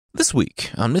This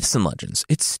week on Myths and Legends,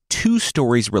 it's two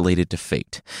stories related to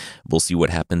fate. We'll see what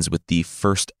happens with the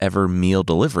first ever meal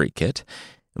delivery kit,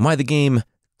 and why the game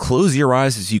Close Your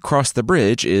Eyes as You Cross the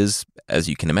Bridge is, as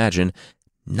you can imagine,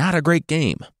 not a great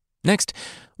game. Next,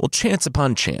 we'll chance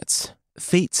upon chance,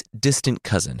 fate's distant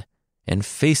cousin, and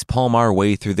facepalm our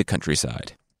way through the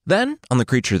countryside. Then, on the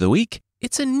Creature of the Week,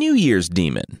 it's a New Year's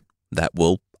demon that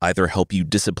will either help you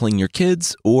discipline your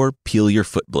kids or peel your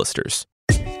foot blisters.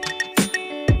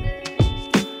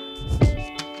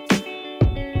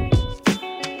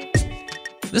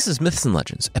 This is Myths and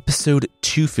Legends, episode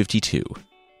 252.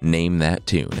 Name that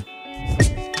tune.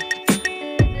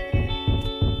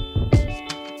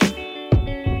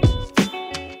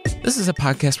 This is a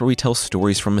podcast where we tell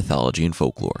stories from mythology and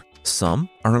folklore. Some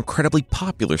are incredibly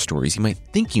popular stories you might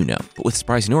think you know, but with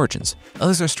surprising origins.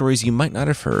 Others are stories you might not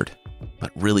have heard,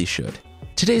 but really should.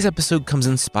 Today's episode comes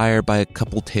inspired by a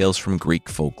couple tales from Greek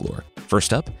folklore.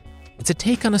 First up, it's a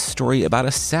take on a story about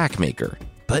a sack maker,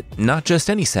 but not just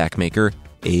any sack maker,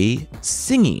 a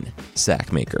singing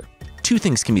sack maker. Two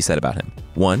things can be said about him.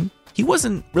 One, he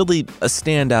wasn't really a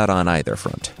standout on either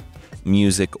front,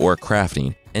 music or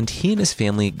crafting, and he and his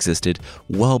family existed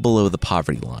well below the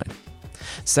poverty line.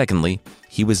 Secondly,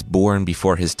 he was born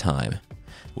before his time.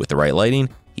 With the right lighting,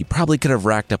 he probably could have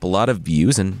racked up a lot of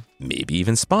views and maybe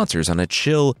even sponsors on a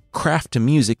chill craft to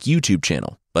music YouTube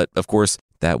channel. But of course,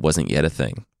 that wasn't yet a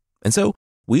thing. And so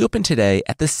we open today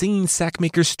at the Singing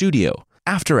Sackmaker studio,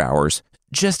 after hours,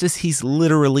 just as he's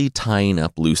literally tying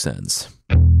up loose ends.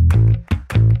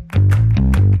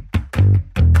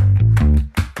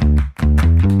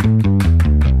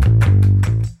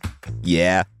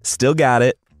 Yeah, still got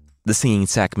it, the Singing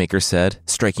Sackmaker said,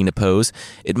 striking a pose,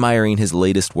 admiring his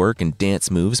latest work and dance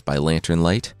moves by lantern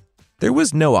light. There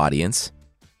was no audience,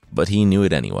 but he knew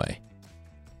it anyway.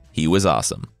 He was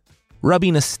awesome.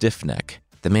 Rubbing a stiff neck,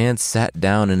 the man sat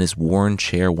down in his worn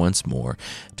chair once more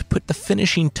to put the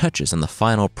finishing touches on the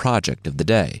final project of the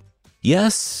day.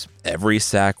 Yes, every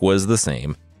sack was the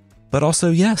same, but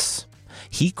also yes,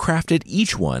 he crafted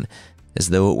each one as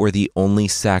though it were the only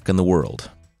sack in the world.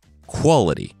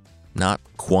 Quality, not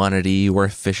quantity or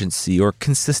efficiency or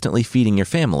consistently feeding your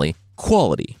family,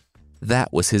 quality.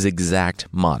 That was his exact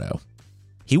motto.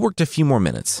 He worked a few more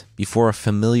minutes before a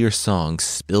familiar song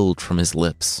spilled from his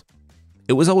lips.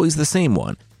 It was always the same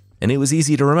one, and it was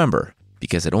easy to remember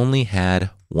because it only had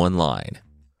one line.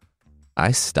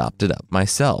 I stopped it up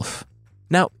myself.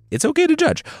 Now, it's okay to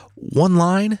judge. One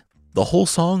line? The whole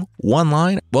song? One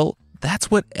line? Well, that's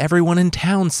what everyone in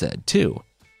town said, too.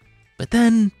 But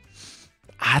then,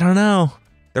 I don't know.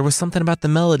 There was something about the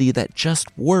melody that just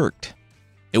worked.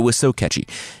 It was so catchy,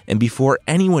 and before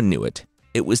anyone knew it,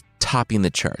 it was topping the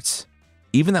charts.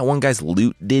 Even that one guy's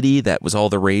lute ditty that was all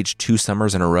the rage 2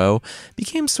 summers in a row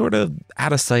became sort of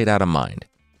out of sight, out of mind.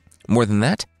 More than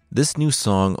that, this new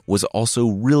song was also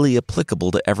really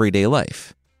applicable to everyday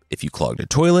life. If you clogged a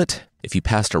toilet, if you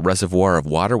passed a reservoir of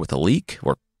water with a leak,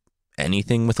 or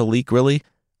anything with a leak really,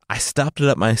 I Stopped It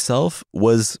Up Myself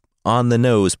was on the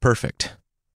nose perfect.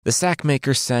 The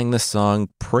Sackmaker sang the song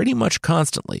pretty much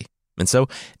constantly, and so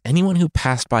anyone who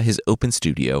passed by his open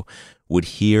studio would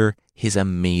hear his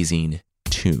amazing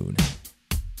tune.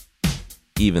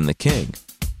 Even the king.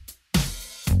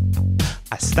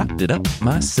 I stopped it up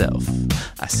myself.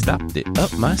 I stopped it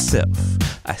up myself.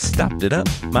 I stopped it up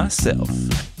myself.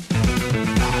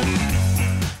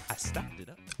 I stopped it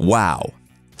up. Wow,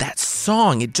 that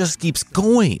song, it just keeps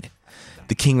going.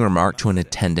 The king remarked to an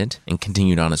attendant and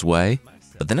continued on his way.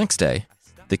 But the next day,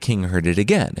 the king heard it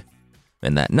again.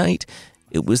 And that night,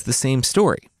 it was the same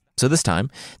story. So this time,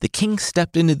 the king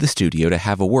stepped into the studio to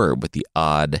have a word with the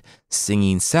odd,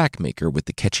 singing sackmaker with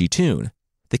the catchy tune.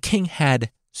 The king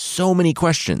had so many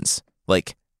questions,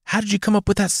 like, how did you come up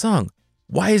with that song?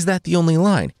 Why is that the only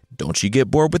line? Don't you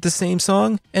get bored with the same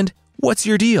song? And what's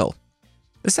your deal?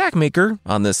 The sackmaker,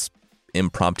 on this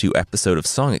impromptu episode of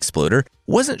Song Exploder,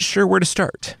 wasn't sure where to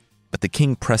start, but the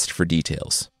king pressed for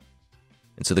details.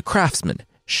 And so the craftsman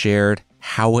shared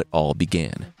how it all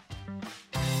began.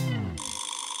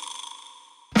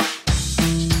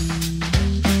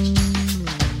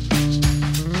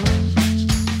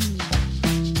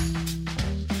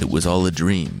 It was all a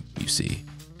dream, you see.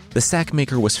 The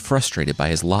sackmaker was frustrated by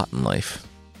his lot in life.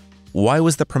 Why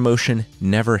was the promotion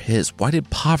never his? Why did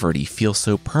poverty feel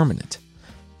so permanent?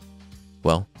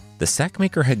 Well, the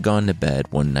sackmaker had gone to bed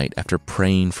one night after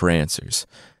praying for answers.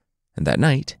 And that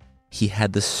night, he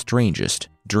had the strangest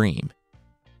dream.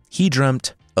 He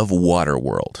dreamt of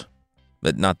Waterworld.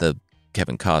 But not the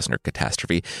Kevin Costner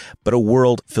catastrophe, but a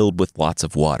world filled with lots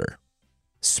of water.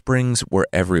 Springs were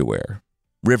everywhere.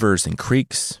 Rivers and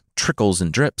creeks, trickles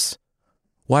and drips.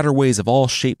 Waterways of all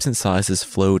shapes and sizes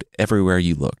flowed everywhere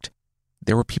you looked.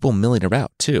 There were people milling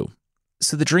about, too.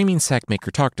 So the dreaming sackmaker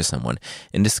talked to someone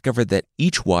and discovered that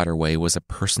each waterway was a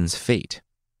person's fate.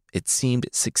 It seemed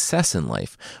success in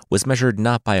life was measured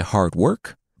not by hard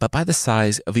work, but by the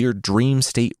size of your dream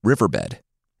state riverbed.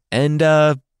 And,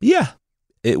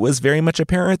 it was very much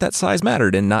apparent that size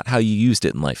mattered and not how you used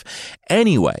it in life.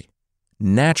 Anyway,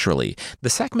 naturally,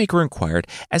 the sackmaker inquired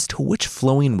as to which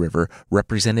flowing river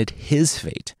represented his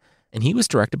fate, and he was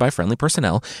directed by friendly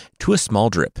personnel to a small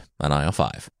drip on aisle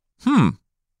 5.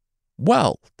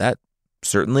 Well, that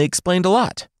certainly explained a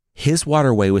lot. His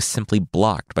waterway was simply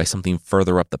blocked by something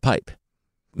further up the pipe.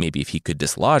 Maybe if he could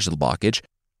dislodge the blockage,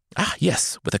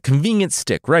 yes, with a convenient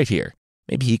stick right here,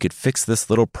 maybe he could fix this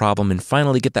little problem and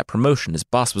finally get that promotion his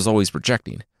boss was always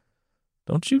rejecting.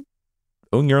 Don't you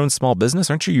own your own small business?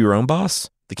 Aren't you your own boss?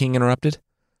 The king interrupted.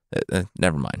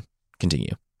 Never mind.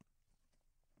 Continue.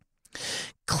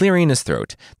 Clearing his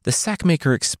throat, the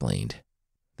sackmaker explained.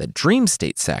 The dream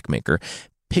state sackmaker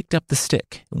picked up the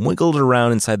stick and wiggled it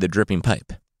around inside the dripping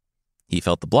pipe. He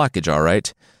felt the blockage all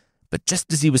right, but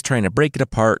just as he was trying to break it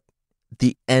apart,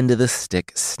 the end of the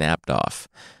stick snapped off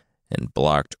and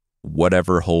blocked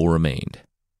whatever hole remained.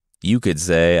 You could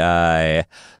say, I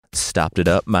stopped it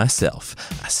up myself.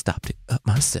 I stopped it up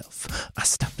myself. I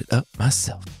stopped it up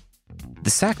myself. The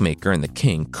sackmaker and the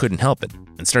king couldn't help it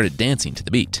and started dancing to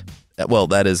the beat. Well,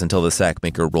 that is until the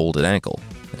sackmaker rolled an ankle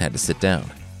and had to sit down.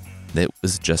 It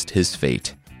was just his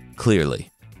fate.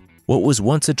 Clearly, what was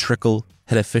once a trickle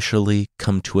had officially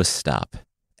come to a stop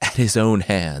at his own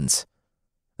hands.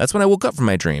 That's when I woke up from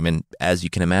my dream, and as you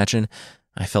can imagine,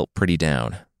 I felt pretty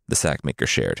down, the sackmaker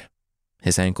shared,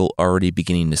 his ankle already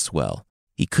beginning to swell.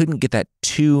 He couldn't get that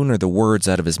tune or the words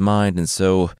out of his mind, and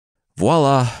so,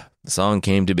 voila, the song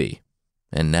came to be,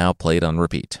 and now played on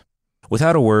repeat.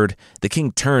 Without a word, the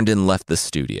king turned and left the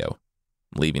studio,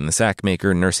 leaving the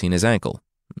sackmaker nursing his ankle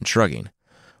and shrugging.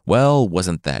 Well,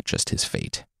 wasn't that just his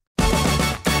fate?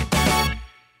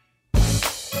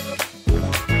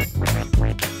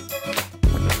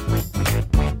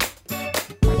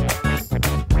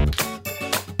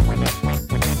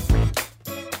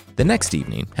 The next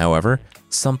evening, however,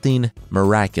 something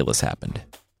miraculous happened.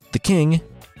 The king,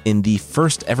 in the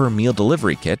first ever meal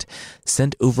delivery kit,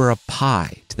 sent over a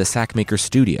pie to the sackmaker's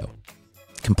studio,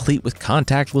 complete with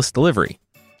contactless delivery.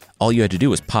 All you had to do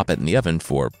was pop it in the oven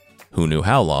for who knew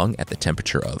how long at the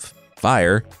temperature of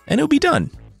fire, and it would be done.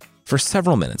 For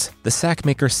several minutes, the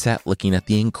sackmaker sat looking at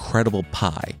the incredible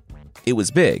pie. It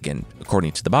was big, and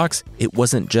according to the box, it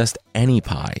wasn't just any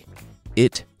pie.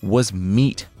 It was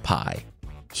meat pie.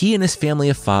 He and his family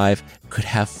of 5 could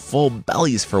have full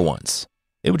bellies for once.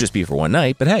 It would just be for one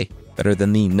night, but hey, better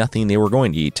than the nothing they were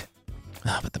going to eat.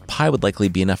 But the pie would likely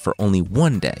be enough for only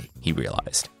one day, he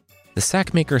realized. The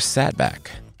sackmaker sat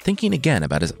back, thinking again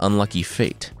about his unlucky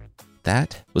fate.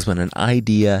 That was when an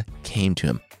idea came to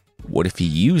him. What if he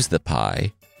used the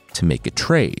pie to make a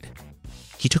trade?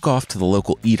 He took off to the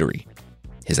local eatery,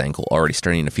 his ankle already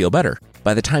starting to feel better.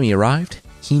 By the time he arrived,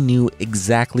 he knew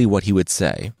exactly what he would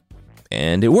say.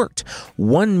 And it worked.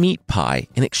 One meat pie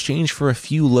in exchange for a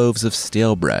few loaves of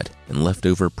stale bread and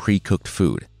leftover pre-cooked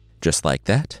food. Just like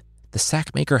that, the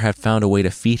sackmaker had found a way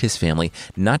to feed his family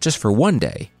not just for one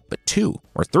day, but 2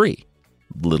 or 3.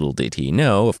 Little did he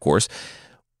know, of course,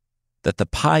 that the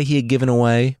pie he had given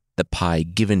away, the pie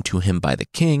given to him by the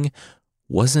king,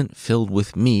 wasn't filled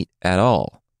with meat at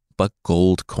all, but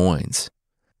gold coins.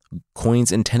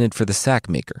 Coins intended for the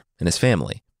sackmaker and his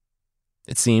family.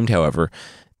 It seemed, however,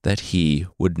 that he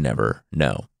would never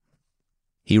know.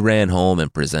 He ran home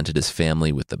and presented his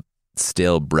family with the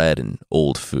stale bread and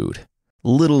old food.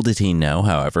 Little did he know,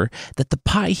 however, that the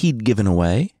pie he'd given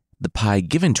away, the pie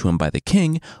given to him by the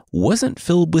king, wasn't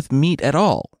filled with meat at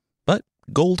all, but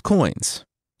gold coins,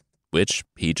 which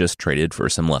he just traded for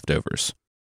some leftovers.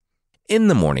 In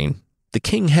the morning, the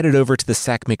king headed over to the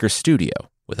sackmaker's studio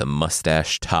with a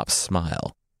mustache-topped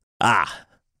smile.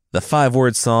 The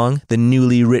 5-word song, The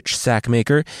Newly Rich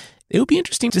Sackmaker. It would be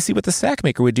interesting to see what the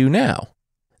sackmaker would do now.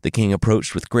 The king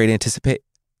approached with great anticipation.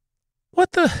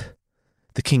 What the?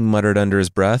 The king muttered under his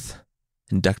breath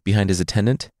and ducked behind his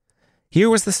attendant. Here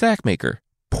was the sackmaker,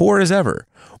 poor as ever,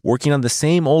 working on the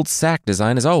same old sack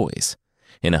design as always.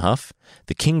 In a huff,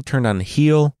 the king turned on a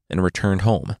heel and returned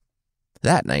home.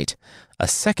 That night, a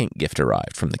second gift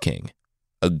arrived from the king.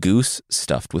 A goose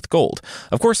stuffed with gold.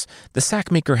 Of course, the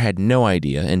sackmaker had no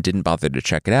idea and didn't bother to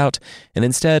check it out, and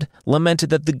instead lamented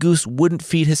that the goose wouldn't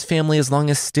feed his family as long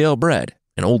as stale bread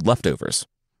and old leftovers.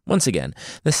 Once again,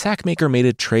 the sackmaker made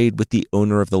a trade with the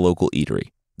owner of the local eatery.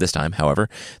 This time, however,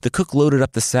 the cook loaded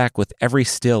up the sack with every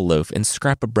stale loaf and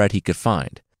scrap of bread he could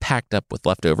find, packed up with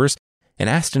leftovers, and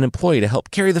asked an employee to help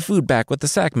carry the food back with the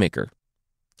sack maker.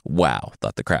 Wow,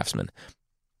 thought the craftsman.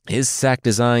 His sack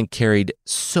design carried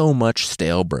so much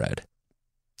stale bread.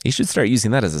 He should start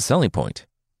using that as a selling point.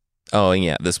 Oh, and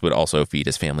yeah, this would also feed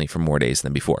his family for more days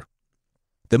than before.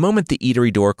 The moment the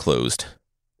eatery door closed,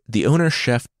 the owner's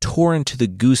chef tore into the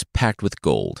goose packed with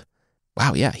gold.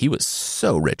 Wow, yeah, he was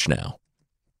so rich now.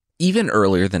 Even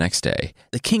earlier the next day,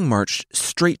 the king marched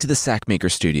straight to the sackmaker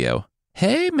studio.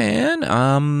 Hey,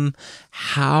 man,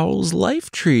 how's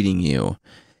life treating you?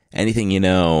 Anything,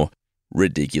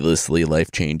 ridiculously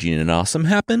life-changing and awesome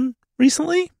happen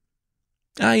recently?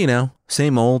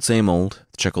 Same old,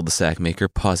 chuckled the sackmaker,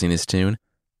 pausing his tune.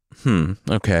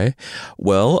 Okay.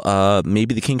 Well,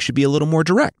 maybe the king should be a little more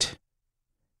direct.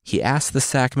 He asked the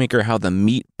sackmaker how the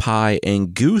meat pie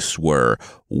and goose were,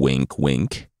 wink,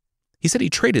 wink. He said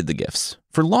he traded the gifts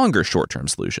for longer short-term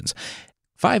solutions.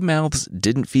 5 mouths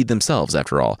didn't feed themselves,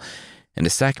 after all, and a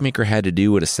sackmaker had to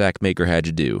do what a sackmaker had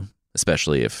to do,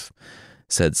 especially if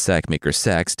said sackmaker's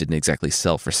sacks didn't exactly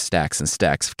sell for stacks and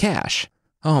stacks of cash.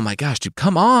 Oh my gosh, dude,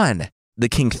 come on! The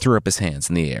king threw up his hands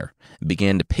in the air and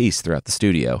began to pace throughout the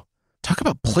studio. Talk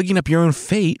about plugging up your own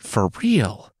fate for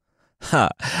real.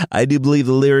 I do believe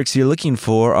the lyrics you're looking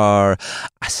for are,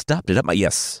 I stopped it up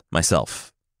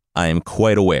myself. I am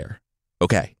quite aware.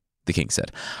 Okay, the king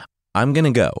said. I'm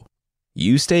gonna go.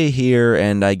 You stay here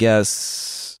and I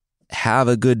guess have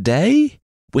a good day?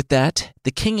 With that,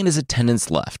 the king and his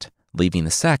attendants left, leaving the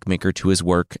sackmaker to his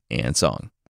work and song.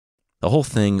 The whole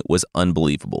thing was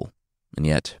unbelievable. And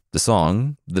yet,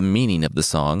 the meaning of the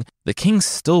song, the king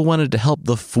still wanted to help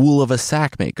the fool of a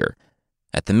sackmaker.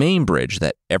 At the main bridge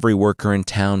that every worker in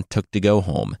town took to go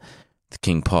home, the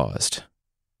king paused.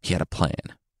 He had a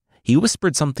plan. He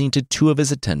whispered something to 2 of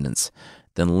his attendants,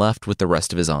 then left with the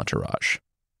rest of his entourage.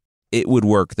 It would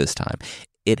work this time.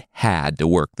 It had to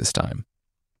work this time.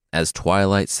 As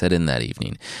twilight set in that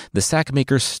evening, the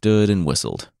sackmaker stood and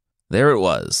whistled. There it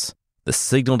was, the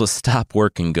signal to stop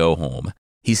work and go home.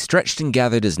 He stretched and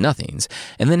gathered his nothings,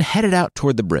 and then headed out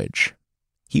toward the bridge.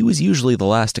 He was usually the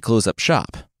last to close up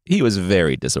shop. He was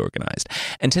very disorganized,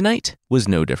 and tonight was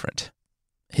no different.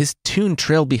 His tune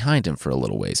trailed behind him for a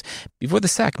little ways, before the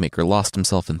sackmaker lost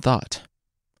himself in thought.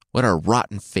 What a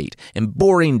rotten fate and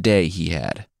boring day he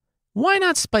had. Why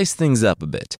not spice things up a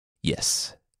bit?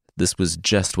 Yes, this was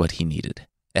just what he needed.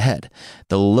 Ahead,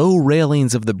 the low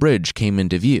railings of the bridge came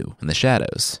into view in the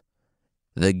shadows.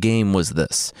 The game was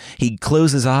this. He'd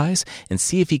close his eyes and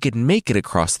see if he could make it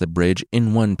across the bridge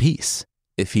in one piece.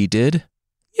 If he did,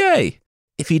 yay!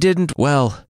 If he didn't,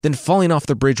 well, then falling off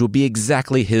the bridge would be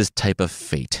exactly his type of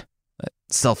fate.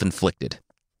 Self-inflicted.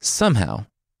 Somehow,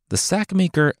 the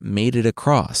sackmaker made it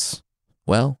across.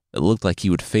 Well, it looked like he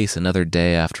would face another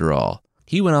day after all.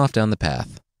 He went off down the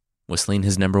path, whistling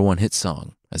his #1 hit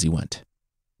song as he went.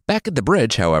 Back at the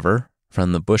bridge, however,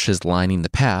 from the bushes lining the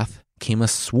path, came a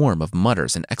swarm of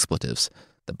mutters and expletives.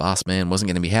 The boss man wasn't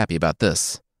going to be happy about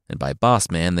this. And by boss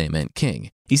man, they meant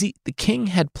king. You see, the king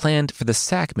had planned for the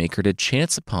sackmaker to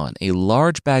chance upon a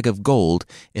large bag of gold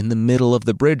in the middle of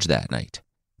the bridge that night.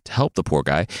 To help the poor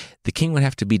guy, the king would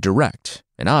have to be direct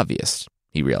and obvious,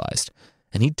 he realized.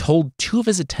 And he told 2 of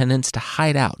his attendants to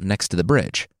hide out next to the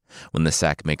bridge. When the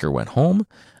sackmaker went home,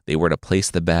 they were to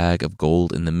place the bag of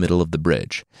gold in the middle of the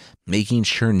bridge, making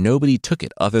sure nobody took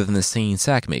it other than the singing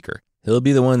sackmaker. He'll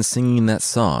be the one singing that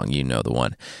song, you know the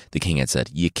one. The king had said,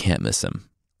 you can't miss him.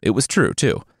 It was true,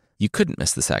 too. You couldn't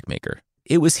miss the sackmaker.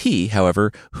 It was he,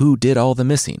 however, who did all the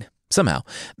missing. Somehow,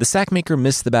 the sackmaker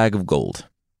missed the bag of gold.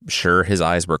 Sure, his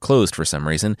eyes were closed for some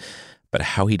reason, but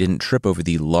how he didn't trip over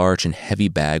the large and heavy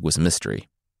bag was a mystery.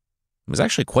 It was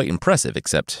actually quite impressive,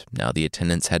 except now the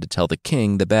attendants had to tell the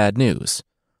king the bad news.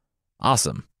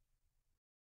 Awesome.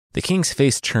 The king's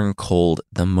face turned cold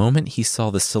the moment he saw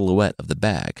the silhouette of the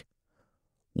bag.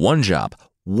 One job.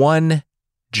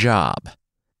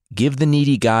 Give the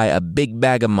needy guy a big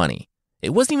bag of money.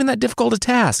 It wasn't even that difficult a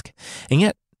task. And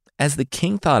yet, as the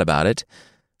king thought about it,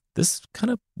 this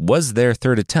kind of was their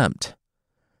 3rd attempt.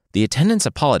 The attendants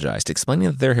apologized, explaining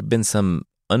that there had been some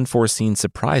unforeseen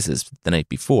surprises the night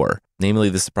before, namely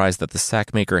the surprise that the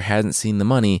sackmaker hadn't seen the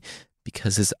money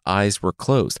because his eyes were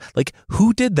closed. Like,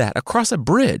 who did that across a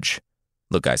bridge?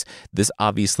 Look, guys, this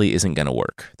obviously isn't going to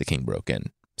work, the king broke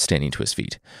in, standing to his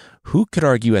feet. Who could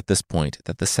argue at this point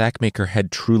that the sackmaker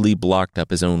had truly blocked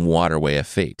up his own waterway of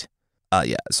fate?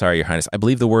 Sorry, your highness. I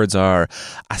believe the words are,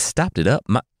 I stopped it up.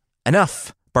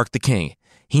 Enough, barked the king.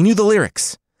 He knew the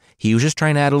lyrics. He was just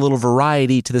trying to add a little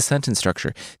variety to the sentence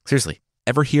structure. Seriously,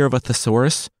 ever hear of a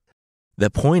thesaurus?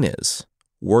 The point is,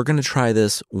 we're going to try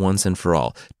this once and for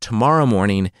all. Tomorrow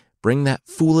morning, bring that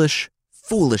foolish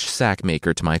sack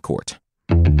maker to my court.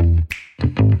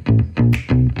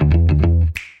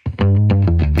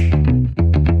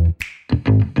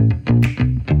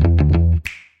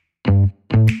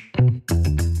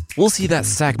 We'll see that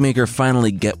sack maker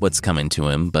finally get what's coming to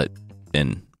him, but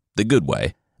in the good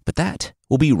way. But that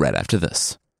will be right after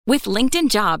this. With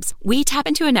LinkedIn Jobs, we tap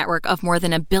into a network of more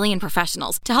than 1 billion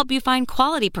professionals to help you find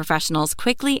quality professionals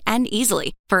quickly and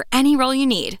easily for any role you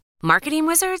need. Marketing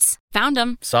wizards? Found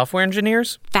them. Software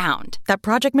engineers? Found. That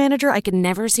project manager I could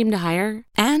never seem to hire?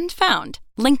 And found.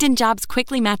 LinkedIn Jobs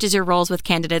quickly matches your roles with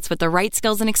candidates with the right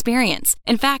skills and experience.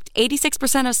 In fact,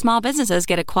 86% of small businesses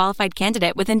get a qualified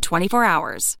candidate within 24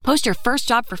 hours. Post your first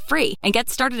job for free and get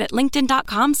started at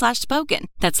linkedin.com/spoken.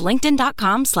 That's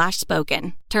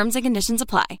linkedin.com/spoken. Terms and conditions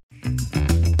apply.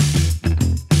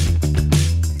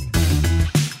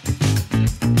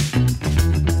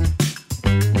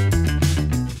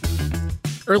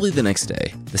 Early the next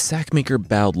day, the sack maker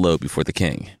bowed low before the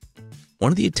king.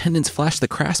 One of the attendants flashed the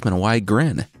craftsman a wide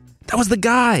grin. That was the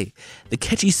guy! The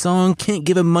catchy song, "Can't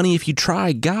Give Him Money If You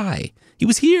Try" guy. He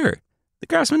was here. The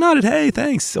craftsman nodded. Hey,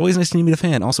 thanks. Always nice to meet a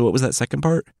fan. Also, what was that second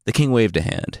part? The king waved a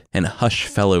hand, and a hush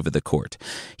fell over the court.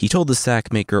 He told the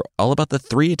sack maker all about the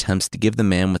 3 attempts to give the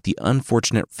man with the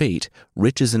unfortunate fate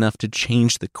riches enough to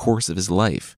change the course of his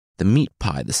life. The meat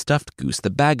pie, the stuffed goose,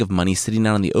 the bag of money sitting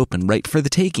out in the open right for the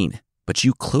taking. But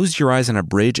you closed your eyes on a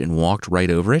bridge and walked right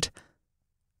over it?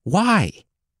 Why?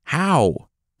 How?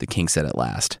 The king said at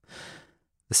last.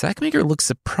 The sackmaker looked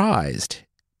surprised.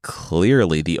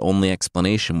 Clearly, the only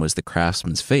explanation was the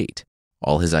craftsman's fate.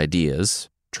 All his ideas,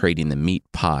 trading the meat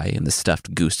pie and the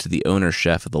stuffed goose to the owner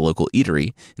chef of the local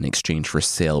eatery in exchange for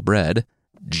stale bread,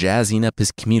 jazzing up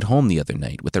his commute home the other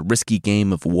night with a risky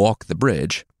game of walk the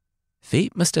bridge.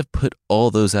 Fate must have put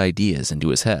all those ideas into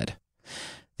his head.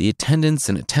 The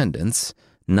attendants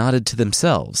nodded to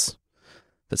themselves,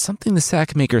 but something the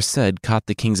sackmaker said caught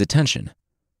the king's attention.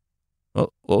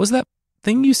 Well, what was that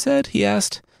thing you said? He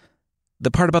asked.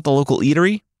 The part about the local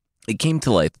eatery? It came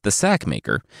to light that the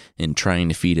sackmaker, in trying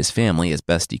to feed his family as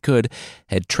best he could,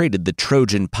 had traded the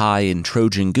Trojan pie and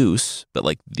Trojan goose, but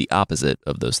like the opposite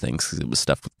of those things because it was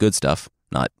stuffed with good stuff,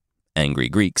 not angry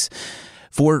Greeks,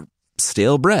 for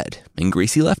stale bread and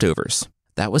greasy leftovers.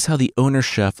 That was how the owner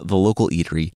chef of the local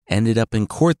eatery ended up in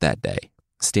court that day,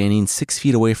 standing 6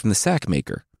 feet away from the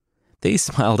sackmaker. They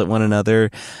smiled at one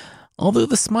another, although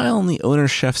the smile on the owner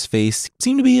chef's face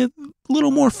seemed to be a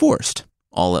little more forced.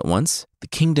 All at once, the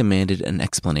king demanded an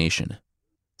explanation.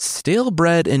 Stale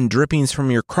bread and drippings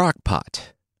from your crock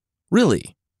pot.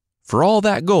 Really? For all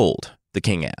that gold? The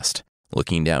king asked,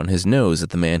 looking down his nose at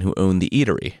the man who owned the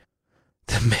eatery.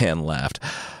 The man laughed.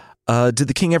 Did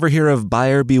the king ever hear of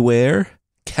buyer beware?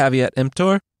 Caveat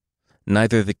emptor?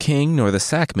 Neither the king nor the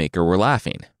sackmaker were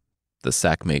laughing. The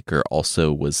sackmaker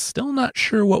also was still not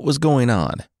sure what was going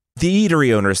on. The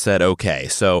eatery owner said, okay,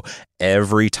 so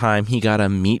every time he got a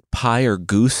meat pie or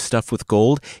goose stuffed with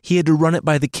gold, he had to run it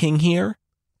by the king here?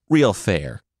 Real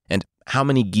fair. And how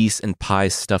many geese and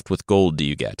pies stuffed with gold do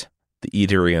you get? The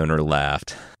eatery owner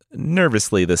laughed,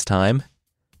 nervously this time.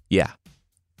 Yeah,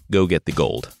 go get the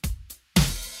gold.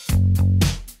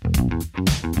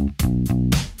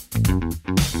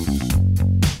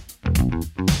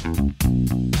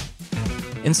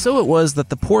 And so it was that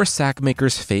the poor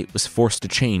sackmaker's fate was forced to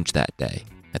change that day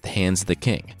at the hands of the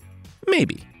king.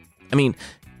 Maybe. I mean,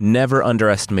 never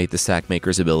underestimate the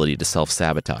sackmaker's ability to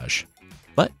self-sabotage.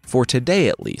 But for today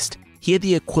at least, he had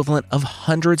the equivalent of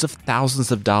hundreds of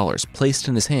thousands of dollars placed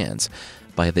in his hands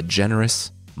by the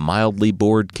generous, mildly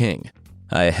bored king.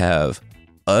 I have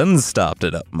unstopped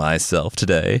it up myself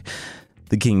today,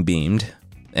 the king beamed.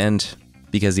 And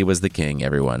because he was the king,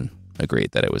 everyone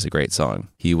agreed that it was a great song.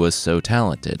 He was so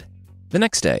talented. The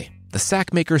next day, the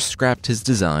sackmaker scrapped his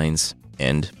designs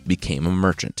and became a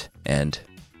merchant, and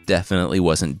definitely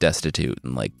wasn't destitute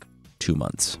in like 2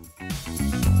 months.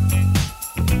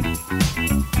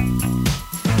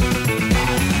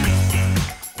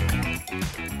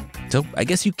 So I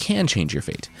guess you can change your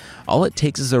fate. All it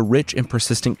takes is a rich and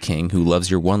persistent king who loves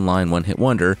your one-line, one-hit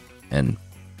wonder and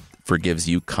forgives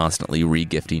you constantly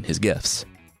re-gifting his gifts.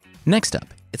 Next up,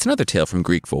 it's another tale from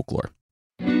Greek folklore.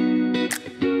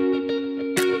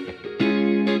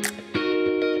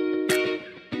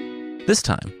 This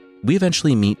time, we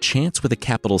eventually meet Chance with a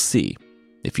capital C.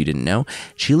 If you didn't know,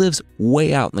 she lives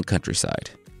way out in the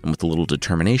countryside. And with a little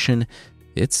determination,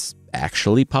 it's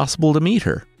actually possible to meet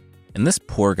her. And this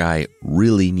poor guy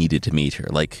really needed to meet her.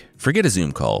 Like, forget a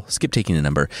Zoom call, skip taking a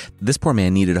number. This poor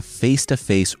man needed a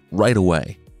face-to-face right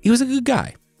away. He was a good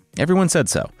guy. Everyone said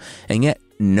so. And yet,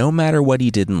 no matter what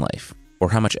he did in life,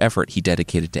 or how much effort he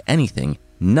dedicated to anything,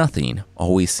 nothing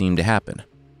always seemed to happen.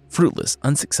 Fruitless,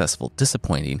 unsuccessful,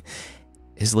 disappointing.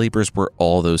 His labors were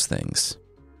all those things.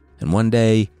 And one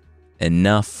day,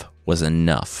 enough was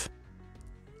enough.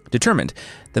 Determined,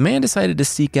 the man decided to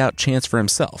seek out Chance for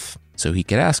himself, so he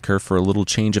could ask her for a little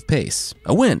change of pace,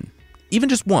 a win, even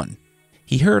just one.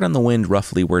 He heard on the wind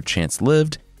roughly where Chance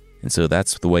lived, and so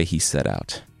that's the way he set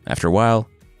out. After a while,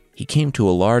 he came to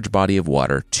a large body of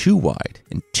water too wide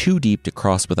and too deep to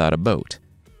cross without a boat.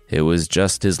 It was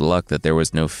just his luck that there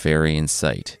was no ferry in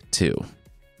sight, too.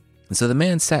 And so the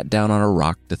man sat down on a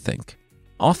rock to think.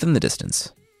 Off in the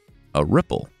distance, a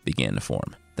ripple began to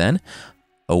form. Then,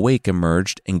 a wake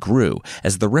emerged and grew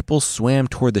as the ripple swam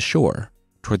toward the shore,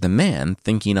 toward the man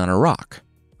thinking on a rock.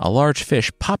 A large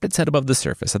fish popped its head above the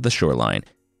surface at the shoreline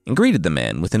and greeted the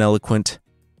man with an eloquent,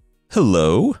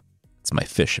 "Hello." It's my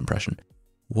fish impression.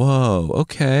 "Whoa,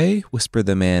 okay," whispered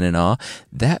the man in awe.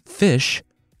 That fish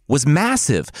was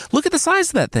massive. Look at the size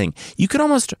of that thing. You could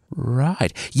almost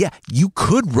ride. Yeah, you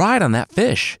could ride on that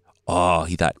fish. Oh,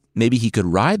 he thought maybe he could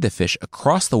ride the fish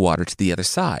across the water to the other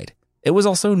side. It was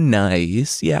also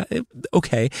nice. Yeah,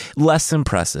 okay. Less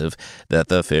impressive that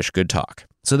the fish could talk.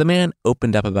 So the man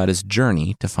opened up about his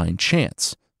journey to find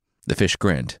Chance. The fish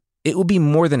grinned. It would be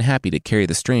more than happy to carry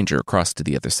the stranger across to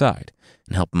the other side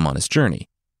and help him on his journey.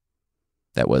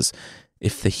 That was,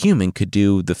 if the human could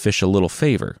do the fish a little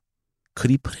favor. Could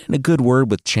he put in a good word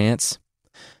with Chance?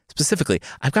 Specifically,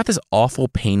 "I've got this awful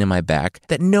pain in my back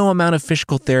that no amount of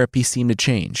physical therapy seemed to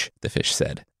change," the fish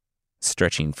said,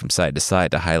 stretching from side to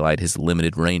side to highlight his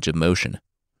limited range of motion.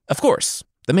 Of course,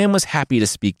 the man was happy to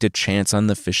speak to Chance on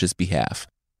the fish's behalf.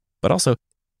 But also,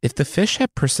 if the fish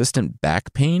had persistent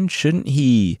back pain, shouldn't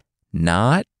he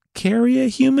not carry a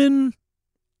human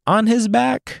on his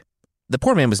back? The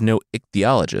poor man was no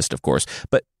ichthyologist, of course,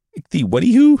 but what do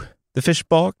you? The fish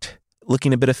balked,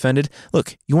 looking a bit offended.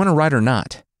 "Look, you want to ride or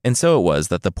not?" And so it was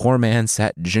that the poor man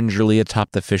sat gingerly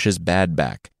atop the fish's bad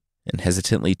back and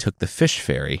hesitantly took the fish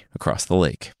ferry across the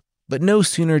lake. But no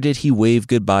sooner did he wave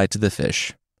goodbye to the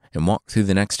fish and walk through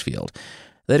the next field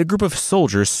that a group of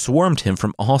soldiers swarmed him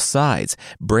from all sides,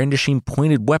 brandishing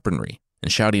pointed weaponry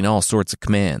and shouting all sorts of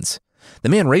commands. The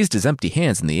man raised his empty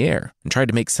hands in the air and tried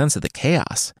to make sense of the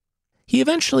chaos. He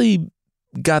eventually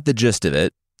got the gist of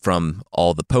it, from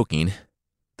all the poking,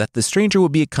 that the stranger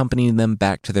would be accompanying them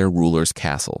back to their ruler's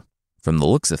castle. From the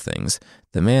looks of things,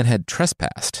 the man had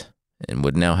trespassed and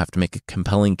would now have to make a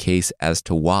compelling case as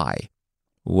to why.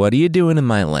 "What are you doing in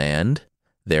my land?"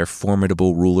 their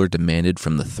formidable ruler demanded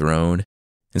from the throne.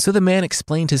 And so the man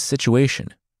explained his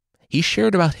situation. He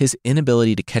shared about his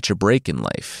inability to catch a break in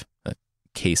life, a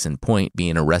case in point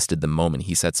being arrested the moment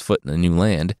he sets foot in a new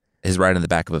land, his ride on the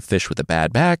back of a fish with a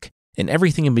bad back, and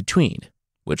everything in between,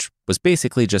 which was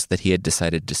basically just that he had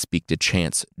decided to speak to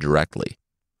Chance directly.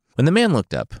 When the man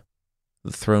looked up,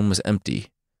 the throne was empty.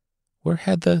 Where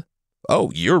had the...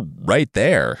 "Oh, you're right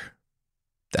there.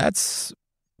 That's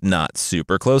not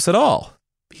super close at all,"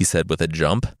 he said with a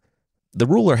jump. The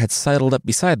ruler had sidled up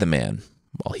beside the man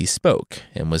while he spoke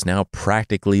and was now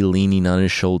practically leaning on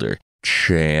his shoulder.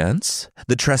 "Chance?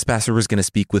 The trespasser was going to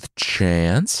speak with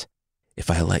Chance? If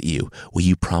I let you, will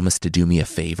you promise to do me a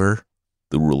favor?"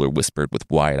 the ruler whispered with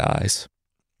wide eyes.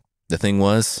 The thing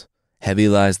was, heavy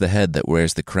lies the head that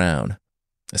wears the crown,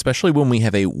 especially when we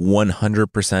have a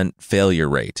 100% failure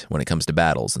rate when it comes to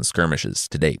battles and skirmishes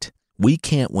to date. We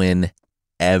can't win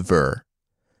ever,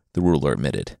 the ruler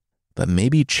admitted, but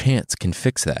maybe Chance can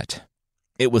fix that.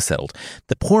 It was settled.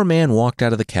 The poor man walked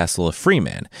out of the castle a free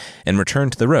man and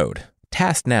returned to the road,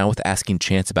 tasked now with asking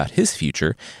Chance about his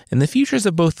future and the futures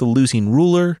of both the losing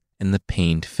ruler and the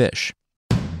pained fish.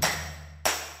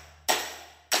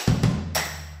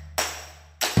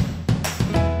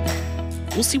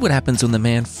 We'll see what happens when the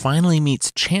man finally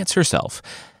meets Chance herself.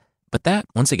 But that,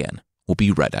 once again, will be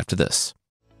right after this.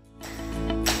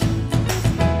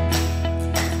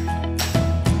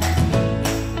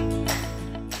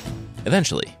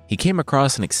 Eventually, he came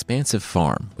across an expansive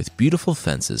farm with beautiful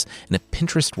fences and a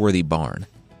Pinterest-worthy barn.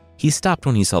 He stopped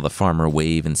when he saw the farmer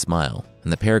wave and smile,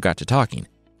 and the pair got to talking.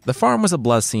 The farm was a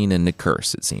blessing and a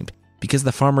curse, it seemed, because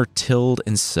the farmer tilled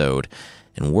and sowed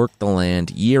and worked the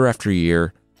land year after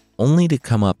year, only to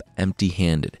come up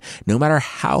empty-handed. No matter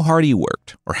how hard he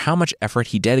worked or how much effort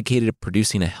he dedicated to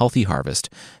producing a healthy harvest,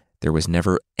 there was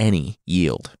never any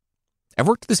yield. "I've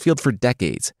worked this field for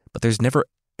decades, but there's never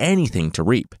anything to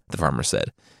reap," the farmer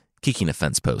said, kicking a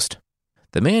fence post.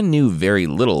 The man knew very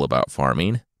little about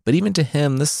farming, but even to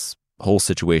him, this whole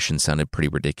situation sounded pretty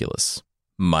ridiculous.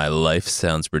 "My life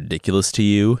sounds ridiculous to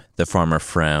you?" the farmer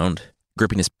frowned,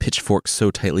 gripping his pitchfork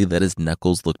so tightly that his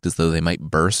knuckles looked as though they might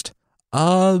burst.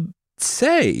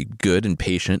 Say, good and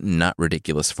patient and not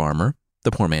ridiculous farmer,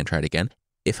 the poor man tried again.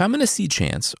 If I'm going to see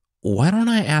Chance, why don't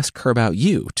I ask her about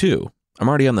you, too? I'm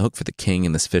already on the hook for the king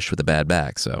and this fish with a bad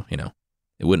back, so,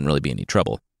 it wouldn't really be any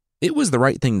trouble. It was the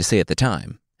right thing to say at the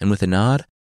time, and with a nod,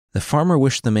 the farmer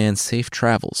wished the man safe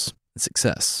travels and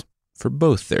success for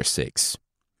both their sakes.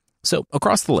 So,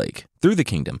 across the lake, through the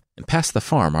kingdom, and past the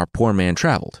farm our poor man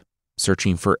traveled,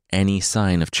 searching for any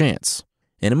sign of Chance.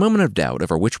 In a moment of doubt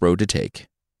over which road to take,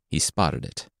 he spotted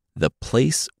it. The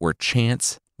place where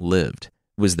Chance lived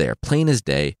was there, plain as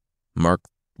day, marked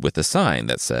with a sign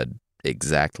that said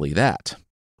exactly that.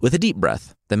 With a deep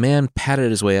breath, the man patted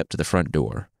his way up to the front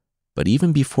door. But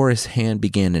even before his hand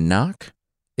began to knock,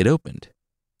 it opened,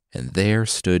 and there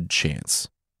stood Chance.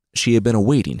 She had been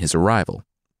awaiting his arrival.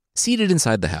 Seated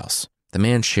inside the house, the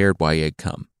man shared why he had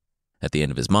come. At the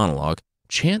end of his monologue,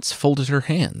 Chance folded her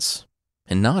hands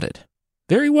and nodded.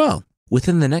 Very well.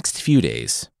 Within the next few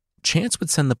days, Chance would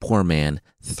send the poor man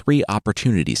 3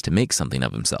 opportunities to make something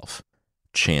of himself.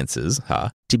 Chances,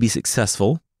 to be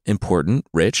successful, important,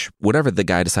 rich, whatever the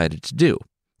guy decided to do.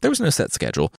 There was no set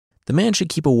schedule. The man should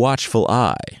keep a watchful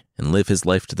eye and live his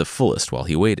life to the fullest while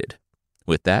he waited.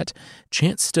 With that,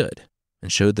 Chance stood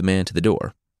and showed the man to the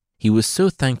door. He was so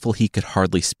thankful he could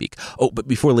hardly speak. Oh, but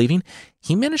before leaving,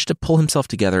 he managed to pull himself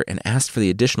together and asked for the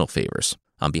additional favors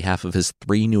on behalf of his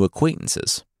 3 new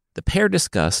acquaintances. The pair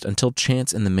discussed until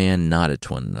Chance and the man nodded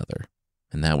to one another.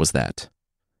 And that was that.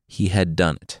 He had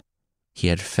done it. He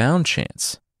had found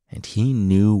Chance, and he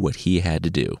knew what he had to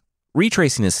do.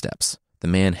 Retracing his steps, the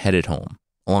man headed home.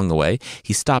 Along the way,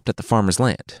 he stopped at the farmer's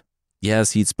land.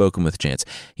 Yes, he'd spoken with Chance,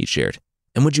 he'd shared.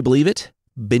 And would you believe it?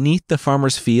 Beneath the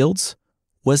farmer's fields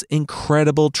was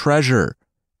incredible treasure.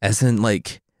 As in,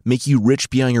 make you rich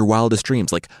beyond your wildest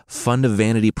dreams, like fund a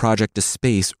vanity project to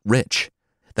space rich.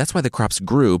 That's why the crops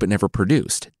grew but never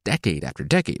produced, decade after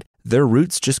decade. Their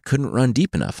roots just couldn't run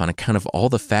deep enough on account of all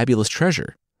the fabulous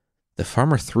treasure. The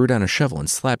farmer threw down a shovel and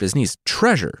slapped his knees.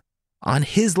 Treasure! On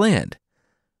his land!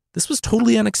 This was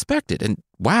totally unexpected, and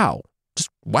wow. Just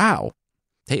wow.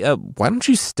 Hey, why don't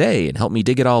you stay and help me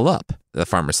dig it all up? The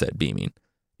farmer said, beaming.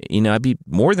 I'd be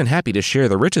more than happy to share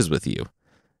the riches with you,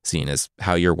 seeing as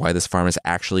how you're why this farm is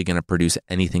actually going to produce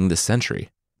anything this century.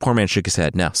 Poor man shook his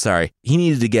head. No, sorry. He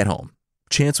needed to get home.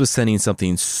 Chance was sending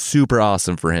something super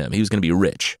awesome for him. He was going to be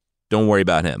rich. Don't worry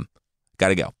about him.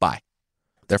 Gotta go. Bye.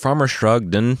 Their farmer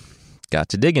shrugged and got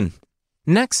to digging.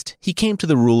 Next, he came to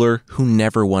the ruler who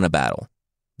never won a battle.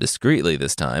 Discreetly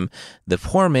this time, the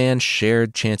poor man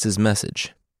shared Chance's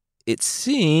message. It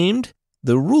seemed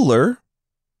the ruler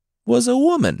was a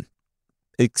woman.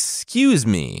 Excuse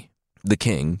me, the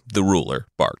king, the ruler,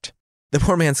 barked. The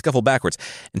poor man scuffled backwards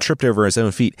and tripped over his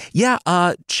own feet.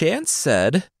 Chance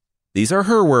said, these are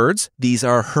her words, these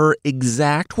are her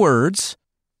exact words.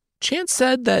 Chance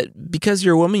said that because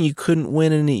you're a woman, you couldn't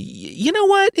win any. You know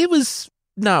what? It was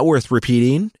not worth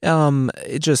repeating.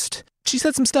 She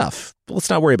said some stuff. Let's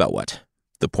not worry about what,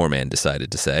 the poor man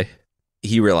decided to say.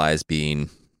 He realized being,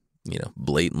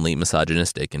 blatantly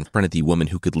misogynistic in front of the woman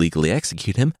who could legally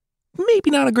execute him,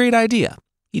 maybe not a great idea.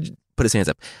 He put his hands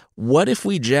up. What if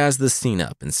we jazz this scene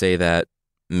up and say that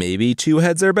maybe 2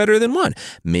 heads are better than 1?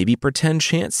 Maybe pretend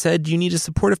Chance said you need a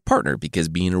supportive partner because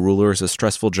being a ruler is a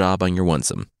stressful job on your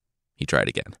onesome. He tried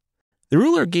again. The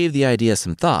ruler gave the idea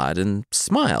some thought and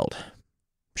smiled.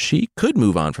 She could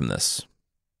move on from this.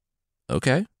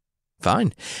 Okay,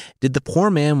 fine. Did the poor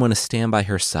man want to stand by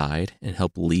her side and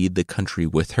help lead the country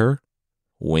with her?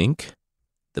 Wink.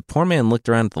 The poor man looked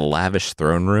around at the lavish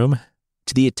throne room,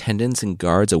 to the attendants and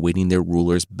guards awaiting their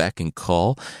ruler's beck and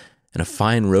call, and a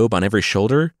fine robe on every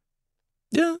shoulder.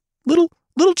 Yeah, little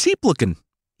cheap looking.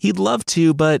 He'd love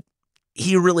to, but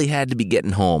he really had to be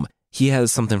getting home. He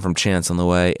has something from Chance on the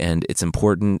way, and it's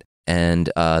important,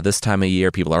 and this time of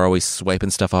year, people are always swiping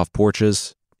stuff off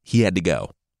porches. He had to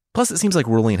go. Plus, it seems like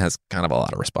ruling has kind of a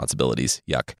lot of responsibilities.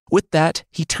 Yuck. With that,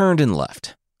 he turned and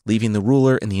left, leaving the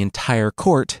ruler and the entire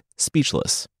court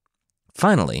speechless.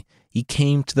 Finally, he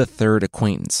came to the 3rd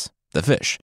acquaintance, the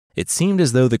fish. It seemed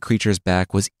as though the creature's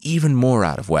back was even more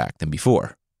out of whack than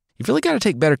before. You've really got to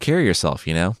take better care of yourself,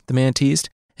 the man teased,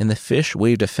 and the fish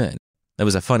waved a fin. That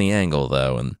was a funny angle,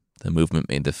 though, and the movement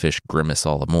made the fish grimace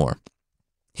all the more.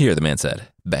 Here, the man said,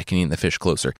 beckoning the fish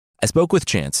closer. I spoke with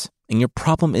Chance, and your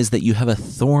problem is that you have a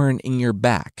thorn in your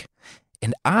back,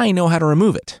 and I know how to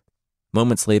remove it.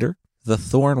 Moments later, the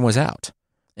thorn was out,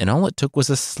 and all it took was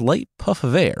a slight puff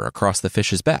of air across the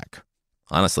fish's back.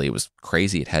 Honestly, it was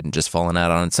crazy it hadn't just fallen out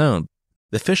on its own.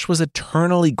 The fish was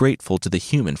eternally grateful to the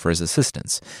human for his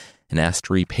assistance, and asked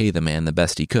to repay the man the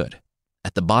best he could.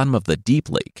 At the bottom of the deep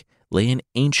lake lay an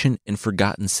ancient and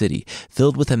forgotten city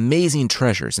filled with amazing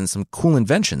treasures and some cool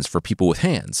inventions for people with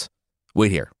hands.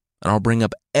 Wait here, and I'll bring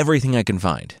up everything I can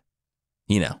find.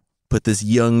 Put this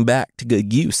young back to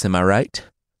good use, am I right?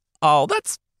 Oh,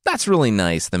 that's really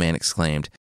nice, the man exclaimed.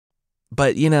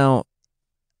 But,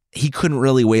 he couldn't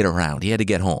really wait around. He had to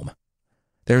get home.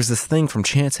 There was this thing from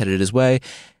Chance headed his way,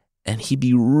 and he'd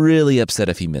be really upset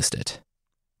if he missed it.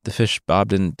 The fish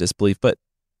bobbed in disbelief, but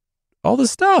all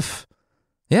this stuff.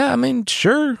 Yeah,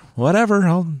 sure, whatever.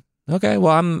 I'm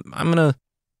gonna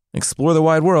explore the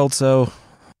wide world, so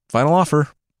final offer.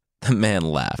 The man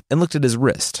laughed and looked at his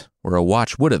wrist, where a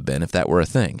watch would have been if that were a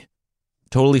thing.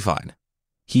 Totally fine.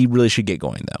 He really should get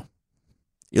going, though.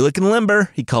 You're looking limber,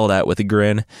 he called out with a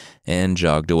grin, and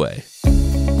jogged away.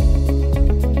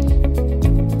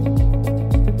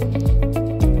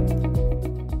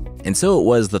 And so it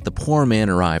was that the poor man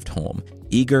arrived home,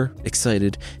 eager,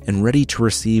 excited, and ready to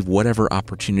receive whatever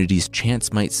opportunities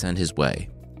chance might send his way.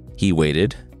 He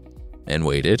waited, and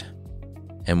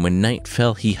when night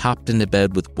fell, he hopped into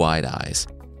bed with wide eyes.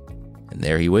 And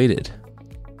there he waited,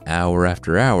 hour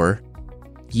after hour,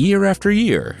 year after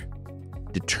year,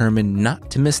 determined not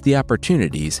to miss the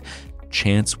opportunities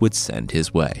chance would send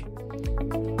his way.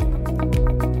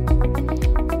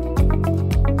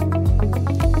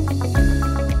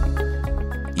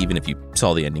 Even if you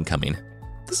saw the ending coming,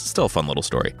 this is still a fun little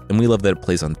story, and we love that it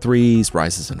plays on threes,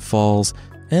 rises and falls,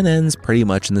 and ends pretty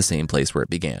much in the same place where it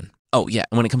began. Oh yeah,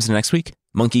 and when it comes to next week,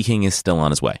 Monkey King is still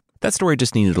on his way. That story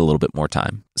just needed a little bit more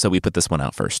time, so we put this one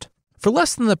out first. For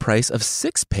less than the price of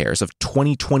 6 pairs of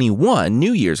 2021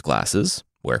 New Year's glasses,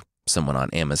 where someone on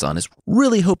Amazon is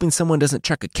really hoping someone doesn't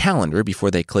check a calendar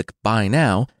before they click buy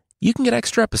now, you can get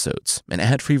extra episodes and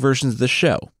ad-free versions of the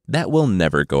show that will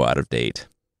never go out of date.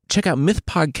 Check out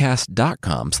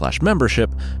mythpodcast.com/membership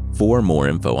for more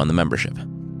info on the membership.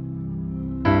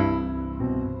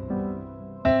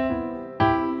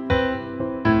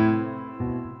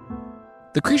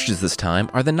 The creatures this time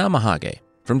are the Namahage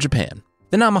from Japan.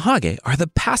 The Namahage are the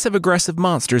passive-aggressive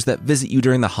monsters that visit you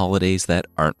during the holidays that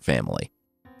aren't family.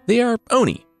 They are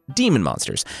Oni, demon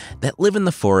monsters, that live in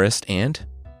the forest, and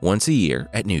once a year,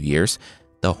 at New Year's,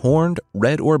 the horned,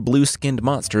 red or blue-skinned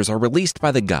monsters are released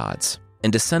by the gods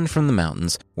and descend from the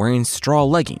mountains wearing straw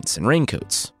leggings and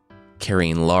raincoats,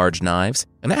 carrying large knives,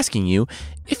 and asking you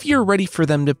if you're ready for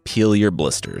them to peel your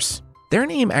blisters. Their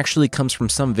name actually comes from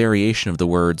some variation of the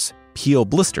words peel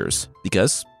blisters,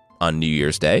 because on New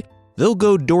Year's Day, they'll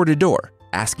go door to door,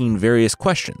 asking various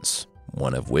questions,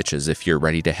 one of which is if you're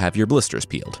ready to have your blisters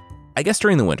peeled. I guess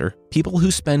during the winter, people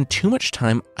who spend too much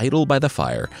time idle by the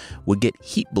fire would get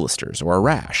heat blisters or a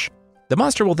rash. The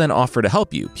monster will then offer to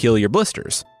help you peel your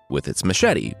blisters with its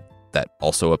machete, that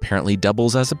also apparently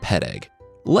doubles as a pet egg.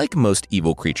 Like most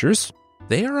evil creatures,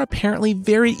 they are apparently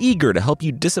very eager to help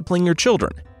you discipline your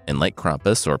children, and like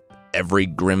Krampus or every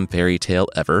grim fairy tale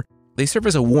ever, they serve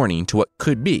as a warning to what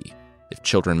could be if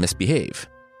children misbehave,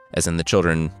 as in the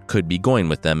children could be going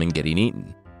with them and getting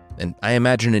eaten. And I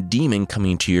imagine a demon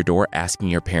coming to your door asking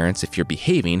your parents if you're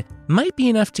behaving might be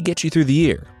enough to get you through the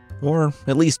year, or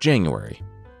at least January.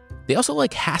 They also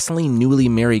like hassling newly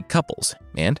married couples,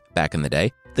 and back in the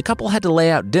day, the couple had to lay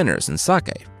out dinners and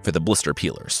sake for the blister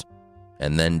peelers,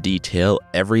 and then detail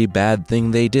every bad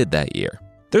thing they did that year.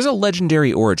 There's a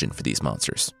legendary origin for these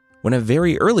monsters, when a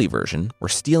very early version were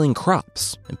stealing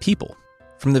crops and people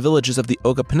from the villages of the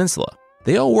Oga Peninsula.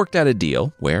 They all worked out a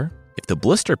deal where, if the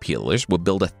blister peelers would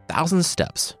build 1,000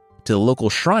 steps to the local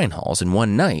shrine halls in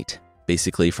one night,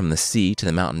 basically from the sea to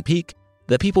the mountain peak,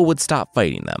 the people would stop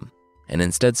fighting them, and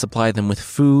instead supply them with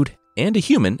food and a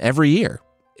human every year.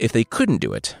 If they couldn't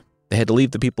do it, they had to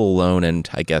leave the people alone and,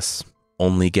 I guess,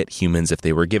 only get humans if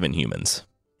they were given humans.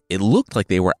 It looked like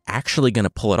they were actually going to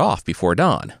pull it off before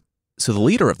dawn. So the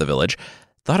leader of the village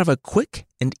thought of a quick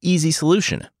and easy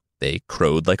solution. They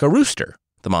crowed like a rooster.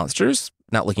 The monsters,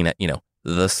 not looking at,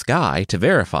 the sky to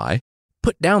verify,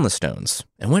 put down the stones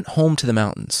and went home to the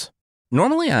mountains.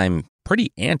 Normally, I'm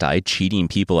pretty anti-cheating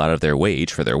people out of their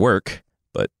wage for their work,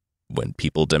 but when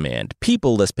people demand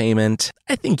people-less payment,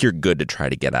 I think you're good to try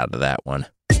to get out of that one.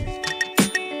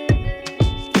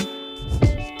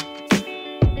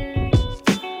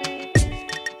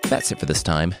 That's it for this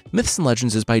time. Myths and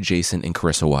Legends is by Jason and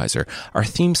Carissa Weiser. Our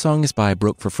theme song is by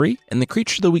Broke for Free, and the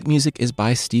Creature of the Week music is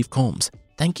by Steve Combs.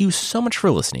 Thank you so much for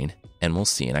listening, and we'll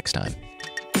see you next time.